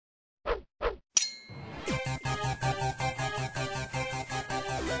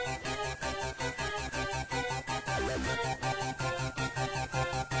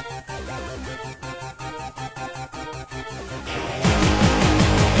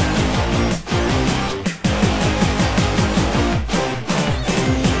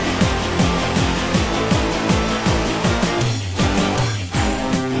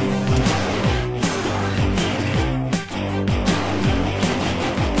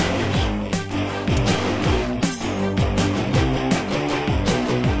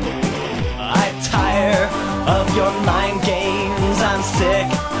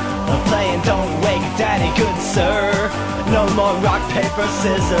rock, paper,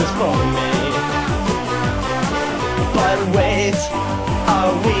 scissors for me. But wait,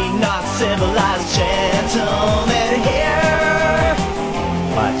 are we not civilized gentlemen here?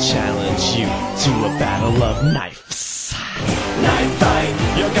 I challenge you to a battle of knives. Knife fight,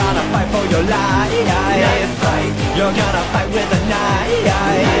 you're gonna fight for your life. Knife fight, you're gonna fight with a knife.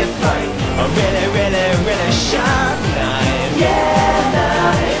 Knife fight, a really, really, really sharp knife. Yeah,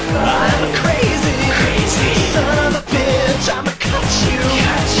 knife fight. I'm a crazy son of a bitch. I'ma cut you.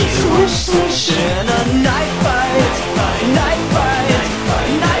 Swoosh, swoosh in a knife fight. Knife fight,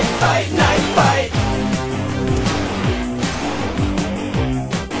 knife fight, knife fight.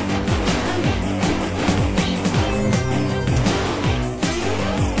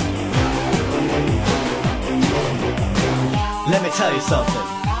 Let me tell you something,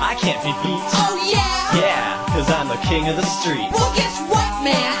 I can't be beat. Oh yeah? Yeah, cause I'm the king of the street. Well guess what,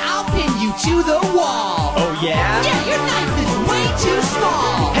 man? I'll pin you to the wall. Oh yeah? Yeah, your knife is way too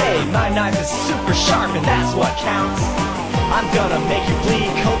small. Hey, my knife is super sharp and that's what counts. I'm gonna make you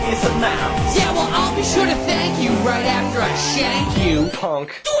bleed copious amounts. Yeah, well I'll be sure to thank you right after I shank you.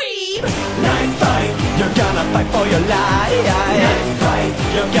 Punk. Dweeb! Knife fight, you're gonna fight for your life. Knife fight,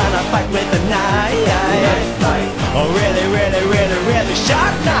 you're gonna fight with a knife. Knife fight, a really, really, really, really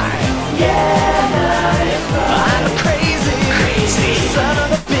sharp knife. Yeah, knife fight. I'm a crazy son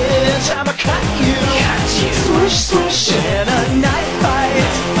of a bitch. I'ma cut you. Swoosh, swoosh in a knife fight.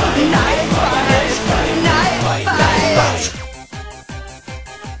 Knife fight, knife fight.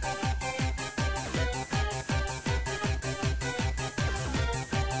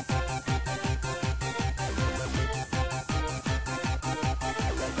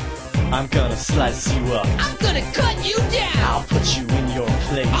 I'm gonna slice you up. I'm gonna cut you down. I'll put you in your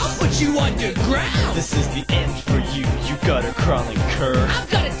place. I'll put you underground. This is the end for you, you gutter crawling cur. I've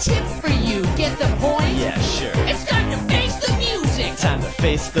got a tip for you. Get the point? Yeah, sure. It's time to face the music. Time to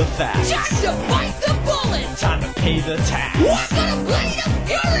face the facts. Time to bite the bullet. Time to pay the tax. We're gonna blade of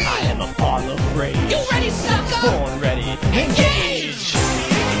fury. I am a ball of rage. You ready, sucker? Born ready. Engage!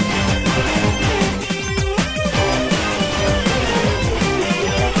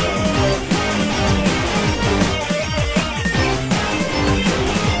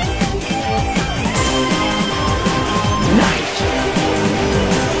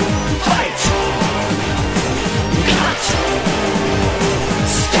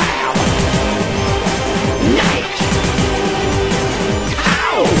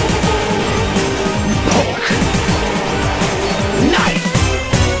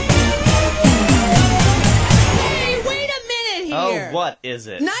 What is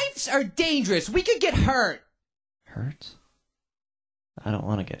it? Knives are dangerous. We could get hurt. Hurt? I don't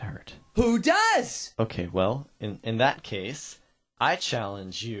want to get hurt. Who does? Okay, well, in that case, I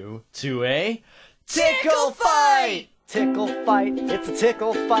challenge you to a tickle fight! Tickle fight, it's a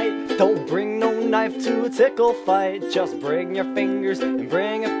tickle fight. Don't bring no knife to a tickle fight. Just bring your fingers and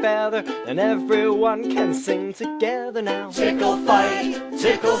bring a feather, and everyone can sing together now. Tickle fight,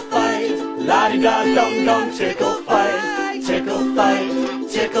 la-di-da-dum-dum, tickle fight. Tickle fight,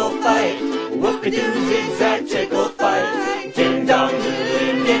 tickle fight, whoop-a-doo zigzag tickle fight. Ding-dong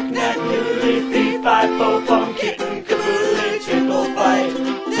doodly, knick-knack doodly, fee-fi-fo-fum, kitten caboodly, tickle fight,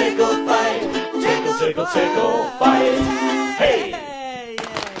 tickle fight, tickle, tickle, tickle fight.